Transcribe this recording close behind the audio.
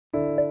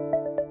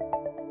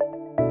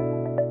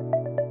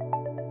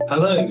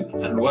Hello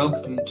and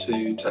welcome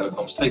to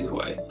Telecoms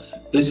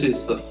Takeaway. This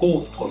is the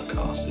fourth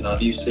podcast in our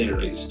new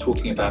series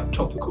talking about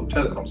topical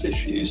telecoms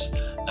issues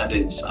and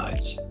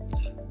insights.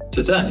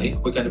 Today,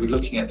 we're going to be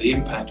looking at the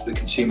impact of the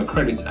Consumer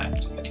Credit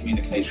Act in the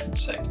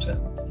communications sector.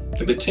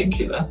 In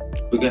particular,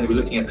 we're going to be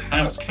looking at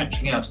how it's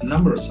catching out a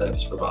number of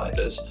service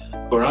providers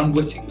who are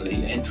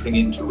unwittingly entering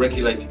into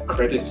regulated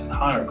credit and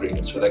hire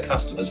agreements with their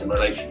customers in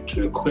relation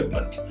to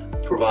equipment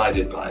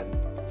provided by them.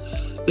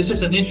 This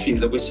is an issue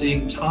that we're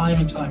seeing time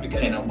and time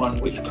again, and one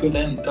which could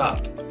end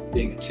up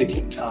being a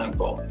ticking time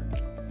bomb.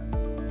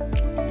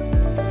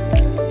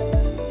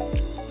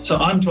 So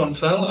I'm John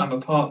Fell. I'm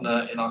a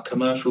partner in our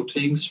commercial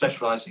team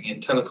specialising in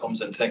telecoms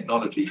and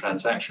technology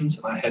transactions,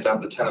 and I head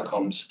up the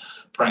telecoms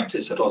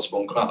practice at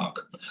Osborne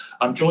Clarke.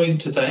 I'm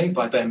joined today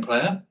by Ben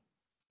Player,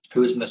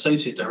 who is an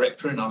associate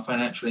director in our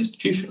financial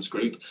institutions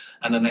group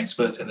and an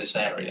expert in this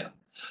area.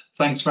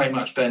 Thanks very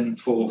much, Ben,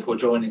 for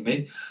joining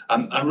me.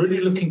 I'm really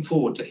looking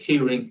forward to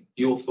hearing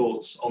your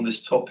thoughts on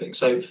this topic.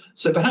 So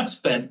perhaps,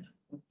 Ben,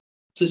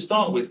 to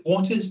start with,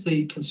 what is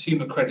the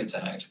Consumer Credit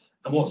Act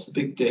and what's the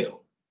big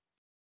deal?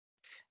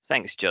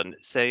 Thanks, John.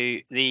 So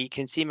the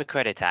Consumer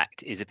Credit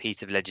Act is a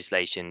piece of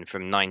legislation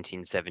from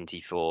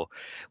 1974,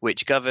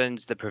 which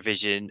governs the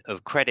provision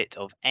of credit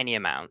of any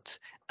amount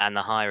and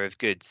the hire of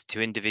goods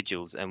to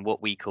individuals and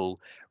what we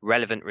call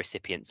relevant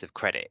recipients of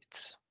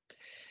credit.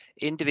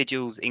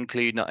 Individuals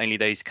include not only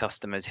those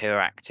customers who are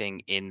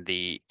acting in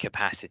the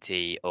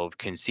capacity of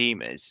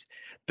consumers,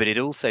 but it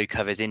also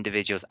covers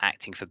individuals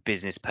acting for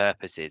business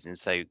purposes, and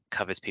so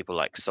covers people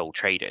like sole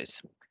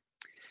traders.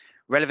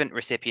 Relevant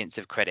recipients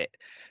of credit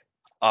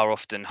are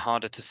often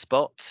harder to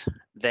spot.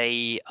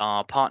 They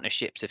are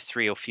partnerships of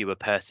 3 or fewer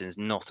persons,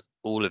 not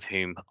all of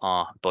whom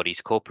are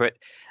bodies corporate,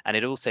 and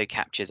it also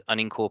captures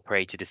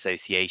unincorporated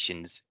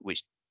associations,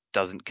 which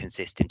doesn't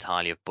consist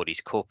entirely of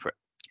bodies corporate.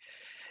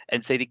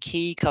 And so the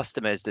key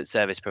customers that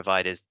service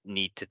providers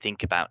need to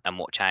think about and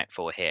watch out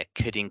for here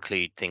could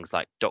include things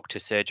like doctor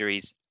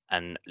surgeries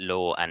and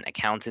law and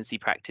accountancy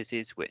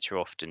practices, which are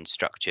often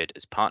structured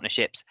as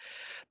partnerships,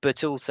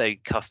 but also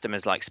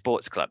customers like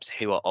sports clubs,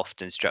 who are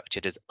often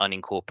structured as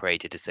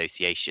unincorporated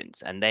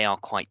associations, and they are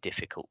quite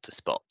difficult to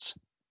spot.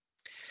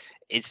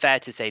 It's fair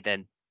to say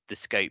then the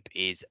scope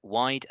is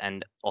wide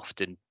and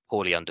often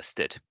poorly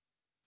understood.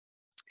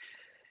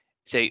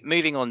 So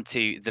moving on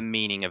to the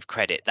meaning of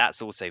credit,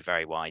 that's also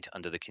very wide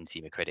under the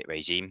consumer credit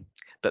regime.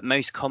 But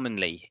most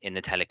commonly in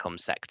the telecom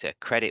sector,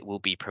 credit will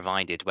be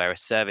provided where a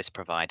service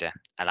provider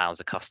allows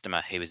a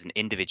customer who is an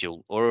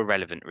individual or a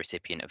relevant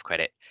recipient of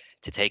credit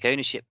to take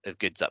ownership of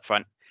goods up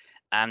front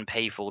and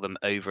pay for them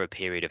over a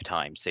period of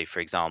time. So, for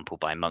example,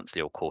 by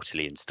monthly or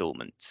quarterly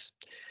installments.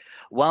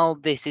 While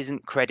this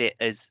isn't credit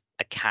as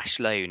a cash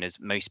loan as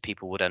most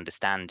people would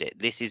understand it,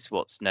 this is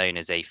what's known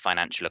as a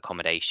financial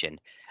accommodation,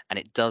 and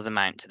it does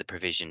amount to the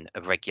provision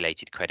of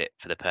regulated credit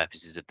for the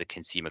purposes of the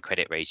consumer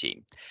credit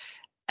regime.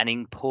 And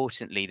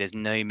importantly, there's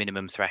no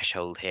minimum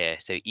threshold here.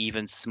 So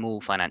even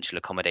small financial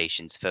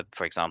accommodations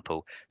for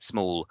example,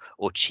 small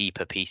or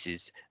cheaper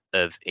pieces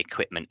of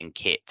equipment and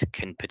kit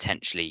can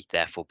potentially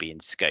therefore be in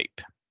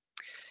scope.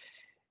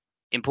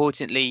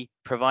 Importantly,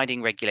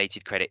 providing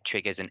regulated credit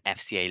triggers an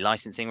FCA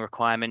licensing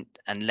requirement,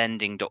 and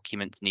lending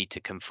documents need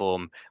to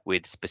conform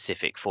with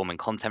specific form and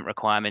content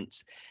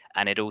requirements.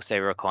 And it also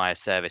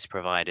requires service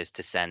providers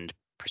to send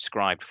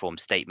prescribed form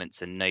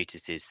statements and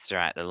notices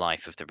throughout the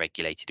life of the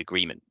regulated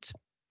agreement.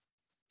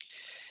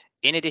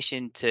 In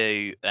addition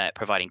to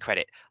providing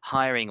credit,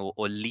 hiring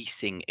or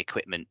leasing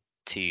equipment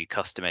to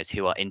customers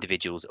who are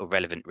individuals or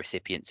relevant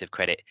recipients of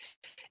credit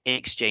in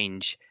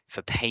exchange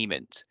for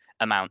payment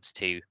amounts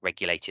to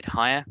regulated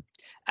hire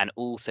and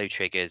also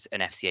triggers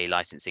an FCA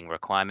licensing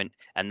requirement.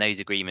 And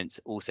those agreements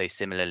also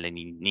similarly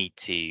need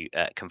to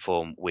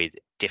conform with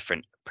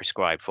different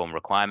prescribed form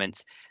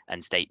requirements,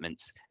 and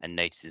statements and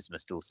notices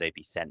must also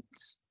be sent.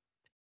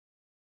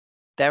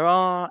 There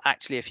are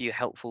actually a few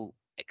helpful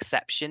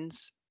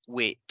exceptions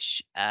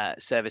which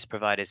service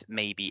providers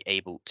may be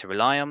able to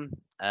rely on.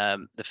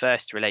 The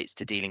first relates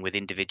to dealing with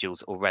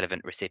individuals or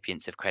relevant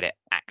recipients of credit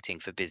acting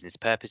for business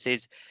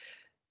purposes.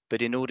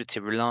 But in order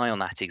to rely on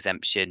that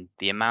exemption,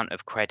 the amount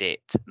of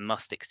credit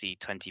must exceed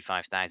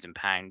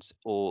 £25,000,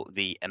 or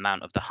the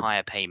amount of the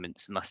hire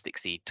payments must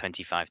exceed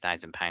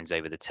 £25,000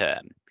 over the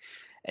term.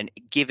 And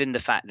given the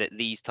fact that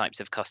these types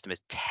of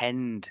customers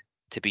tend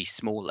to be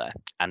smaller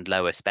and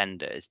lower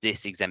spenders,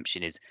 this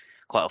exemption is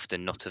quite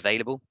often not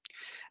available.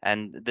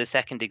 And the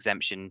second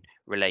exemption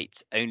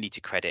relates only to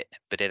credit,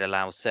 but it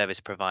allows service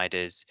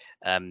providers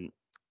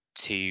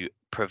to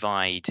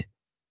provide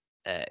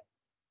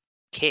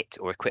kit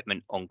or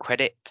equipment on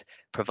credit,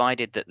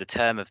 provided that the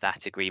term of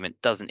that agreement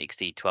doesn't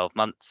exceed 12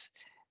 months,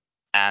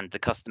 and the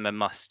customer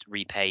must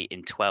repay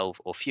in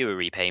 12 or fewer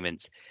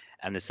repayments,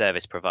 and the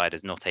service provider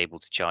is not able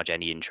to charge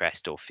any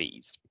interest or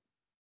fees.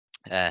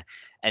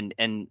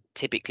 And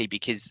typically,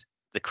 because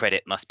the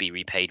credit must be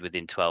repaid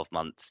within 12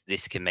 months,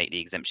 this can make the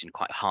exemption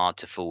quite hard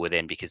to fall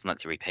within, because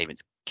monthly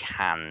repayments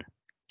can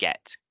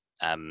get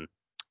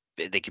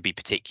they could be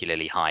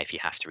particularly high if you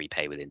have to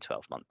repay within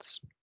 12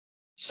 months.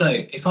 So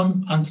if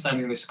I'm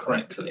understanding this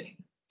correctly,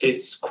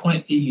 it's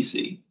quite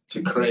easy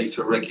to create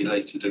a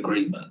regulated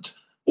agreement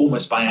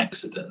almost by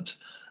accident,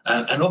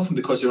 and often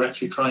because you're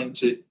actually trying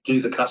to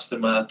do the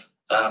customer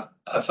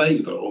a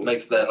favour or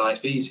make their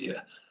life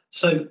easier.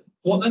 So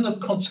what then are the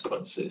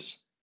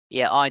consequences?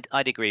 Yeah,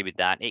 I'd agree with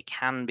that. It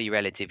can be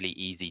relatively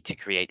easy to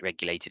create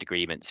regulated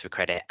agreements for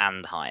credit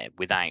and hire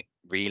without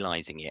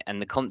realizing it, and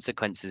the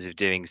consequences of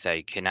doing so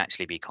can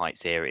actually be quite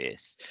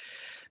serious.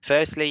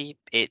 Firstly,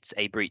 it's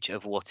a breach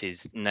of what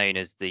is known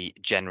as the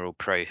general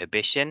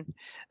prohibition,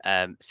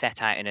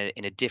 set out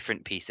in a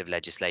different piece of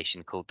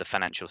legislation called the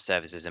Financial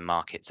Services and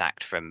Markets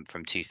Act from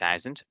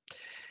 2000.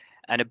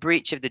 And a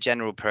breach of the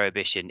general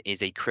prohibition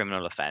is a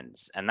criminal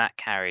offence, and that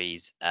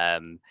carries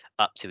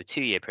up to a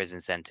 2-year prison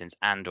sentence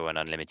and or an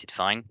unlimited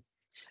fine.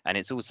 And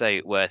it's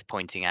also worth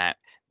pointing out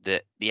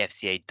that the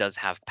FCA does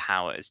have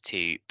powers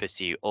to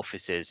pursue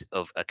officers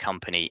of a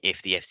company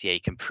if the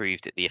FCA can prove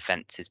that the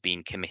offence has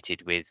been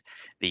committed with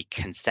the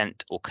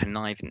consent or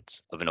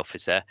connivance of an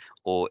officer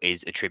or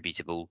is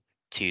attributable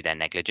to their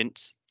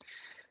negligence.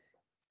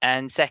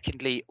 And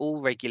secondly,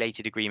 all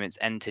regulated agreements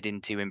entered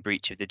into in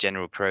breach of the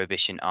general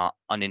prohibition are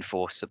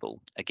unenforceable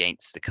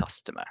against the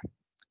customer.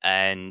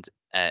 And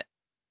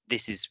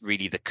this is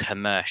really the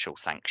commercial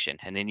sanction.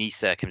 And in these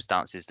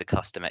circumstances, the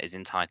customer is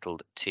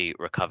entitled to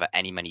recover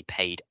any money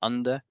paid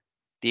under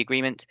the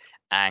agreement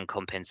and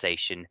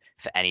compensation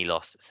for any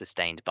loss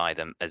sustained by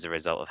them as a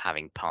result of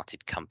having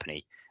parted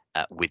company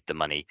with the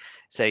money.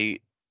 So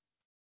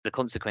the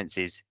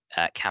consequences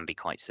can be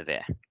quite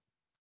severe.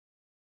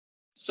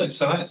 So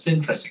that's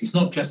interesting. It's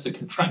not just a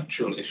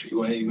contractual issue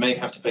where you may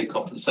have to pay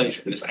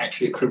compensation, but it's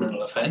actually a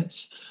criminal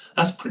offence.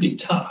 That's pretty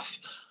tough.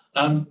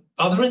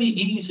 Are there any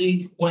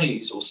easy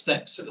ways or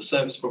steps that a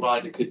service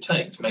provider could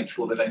take to make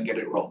sure they don't get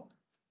it wrong?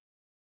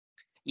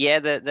 Yeah,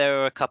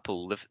 there are a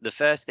couple. The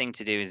first thing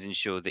to do is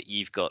ensure that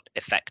you've got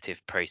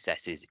effective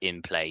processes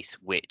in place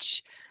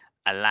which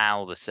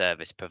allow the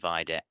service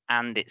provider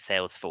and its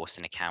sales force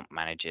and account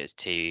managers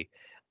to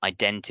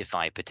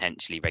identify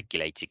potentially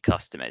regulated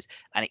customers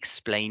and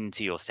explain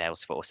to your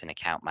sales force and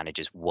account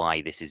managers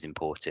why this is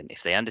important.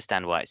 If they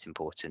understand why it's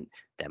important,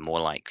 they're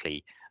more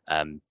likely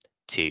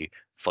to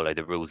follow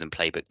the rules and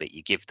playbook that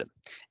you give them.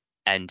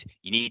 And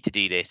you need to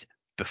do this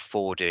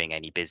before doing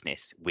any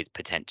business with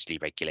potentially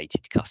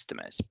regulated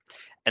customers.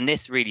 And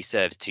this really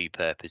serves two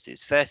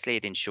purposes. Firstly,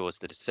 it ensures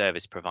that a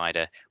service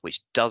provider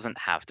which doesn't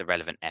have the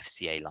relevant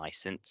FCA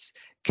license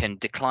can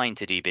decline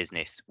to do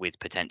business with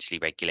potentially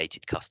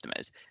regulated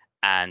customers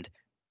and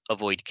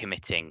avoid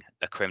committing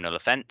a criminal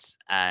offence,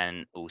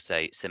 and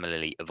also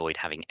similarly avoid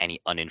having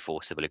any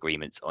unenforceable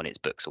agreements on its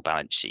books or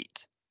balance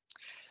sheet.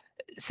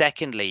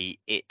 Secondly,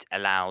 it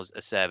allows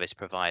a service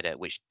provider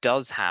which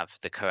does have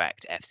the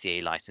correct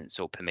FCA license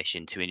or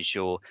permission to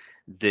ensure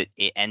that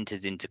it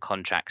enters into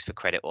contracts for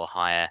credit or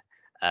hire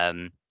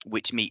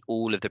which meet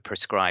all of the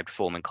prescribed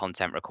form and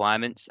content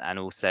requirements, and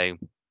also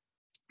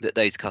that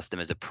those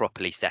customers are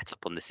properly set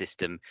up on the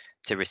system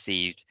to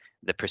receive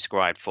the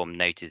prescribed form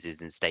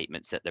notices and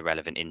statements at the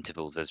relevant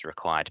intervals as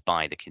required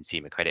by the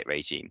consumer credit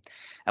regime.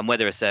 And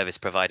whether a service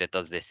provider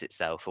does this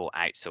itself or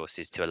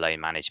outsources to a loan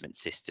management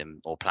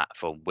system or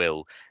platform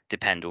will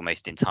depend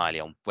almost entirely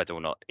on whether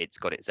or not it's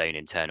got its own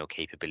internal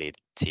capability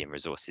and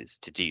resources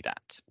to do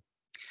that.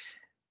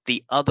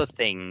 The other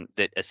thing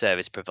that a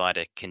service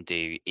provider can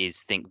do is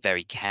think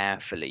very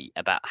carefully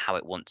about how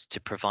it wants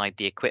to provide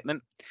the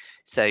equipment.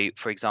 So,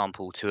 for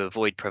example, to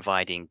avoid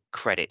providing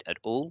credit at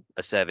all,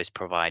 a service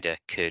provider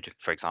could,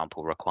 for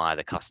example, require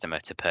the customer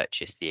to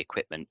purchase the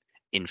equipment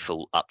in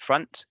full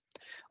upfront,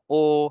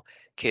 or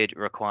could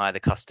require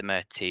the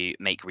customer to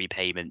make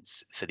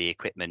repayments for the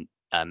equipment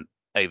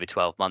over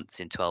 12 months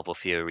in 12 or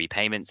fewer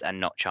repayments and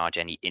not charge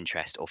any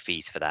interest or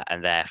fees for that,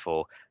 and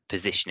therefore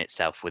position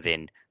itself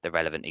within the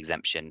relevant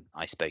exemption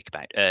I spoke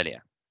about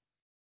earlier.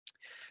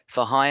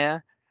 For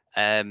hire,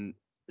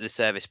 the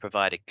service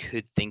provider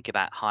could think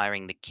about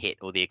hiring the kit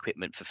or the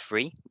equipment for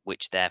free,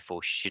 which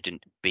therefore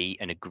shouldn't be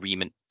an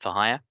agreement for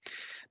hire.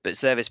 But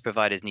service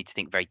providers need to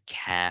think very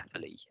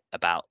carefully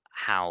about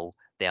how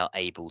they are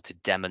able to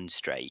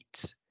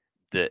demonstrate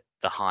that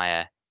the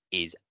hire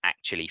is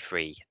actually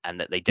free and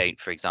that they don't,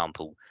 for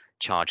example,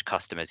 charge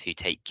customers who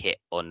take kit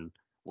on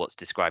what's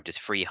described as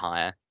free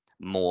hire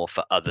more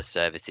for other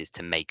services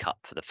to make up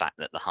for the fact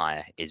that the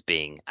hire is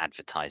being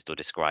advertised or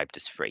described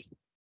as free.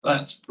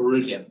 That's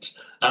brilliant.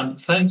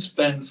 Thanks,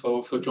 Ben,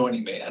 for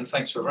joining me, and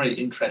thanks for a very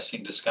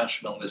interesting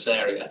discussion on this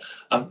area.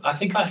 I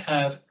think I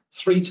have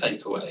three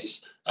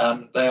takeaways.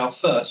 They are: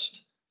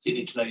 first, you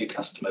need to know your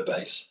customer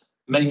base.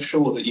 Make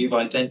sure that you've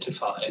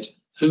identified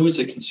who is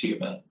a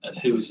consumer and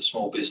who is a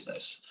small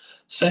business.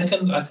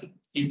 Second, I think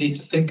you need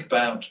to think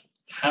about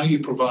how you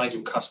provide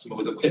your customer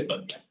with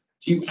equipment.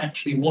 Do you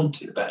actually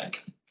want it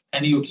back?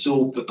 Can you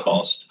absorb the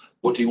cost,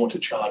 or do you want to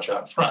charge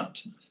up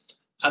front?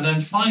 And then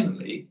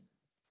finally,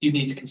 you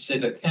need to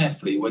consider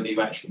carefully whether you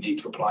actually need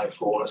to apply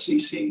for a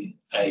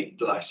CCA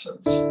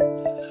license.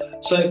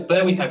 So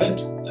there we have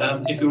it.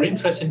 If you're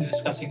interested in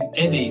discussing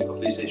any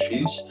of these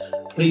issues,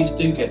 please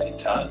do get in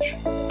touch.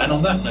 And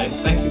And on that note,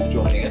 thank you for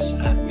joining us,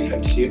 and we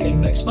hope to see you again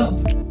next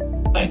month.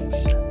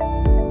 Thanks.